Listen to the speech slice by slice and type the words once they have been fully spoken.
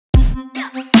You're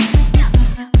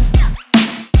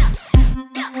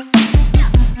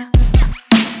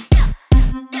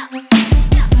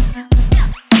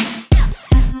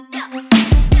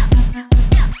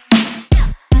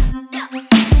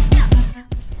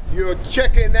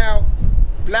checking out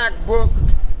Black Book,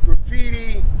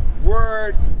 Graffiti,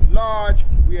 Word, Large.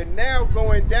 We are now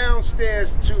going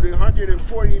downstairs to the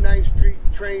 149th Street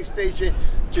train station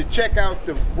to check out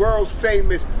the world's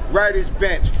famous Writer's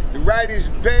Bench. The Writer's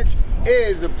Bench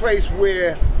is a place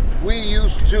where we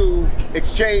used to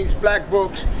exchange black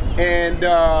books and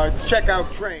check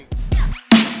out trains.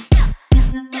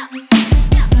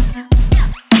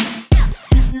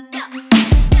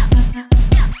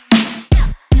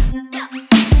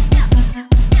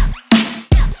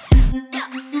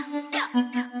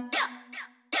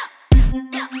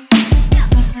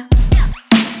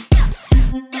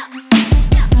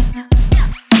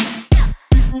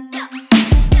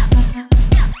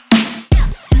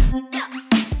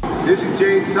 This is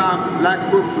James Top,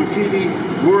 Black Book, Graffiti,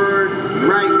 Word,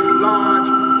 Write, Large.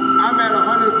 I'm at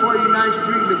 149th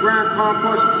Street in the Grand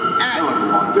Concourse at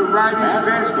the Writer's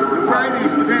Bench. The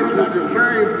Writer's Bench was a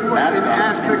very important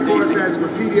aspect for us as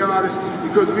graffiti artists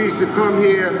because we used to come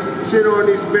here, sit on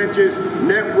these benches,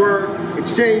 network,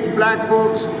 exchange black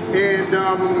books, and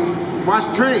watch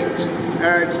trains.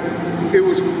 It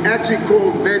was actually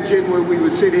called benching, where we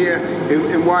would sit here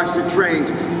and watch the trains.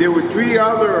 There were 3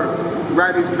 other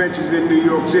Writers' Benches in New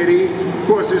York City. Of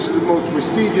course, this is the most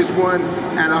prestigious one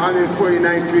at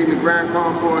 149th Street in the Grand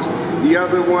Concourse. The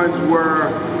other ones were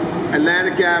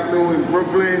Atlantic Avenue in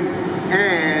Brooklyn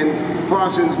and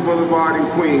Parsons Boulevard in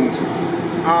Queens.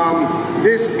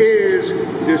 This is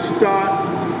the start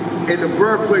and the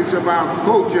birthplace of our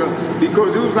culture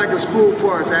because it was like a school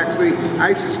for us, actually. I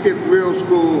used to skip real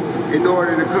school in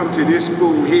order to come to this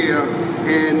school here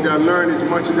and learn as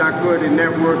much as I could and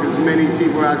network as many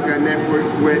people I could network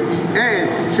with and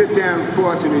sit down, of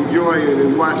course, and enjoy it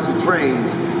and watch the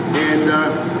trains. And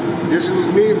this was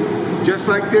me just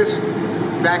like this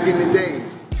back in the day.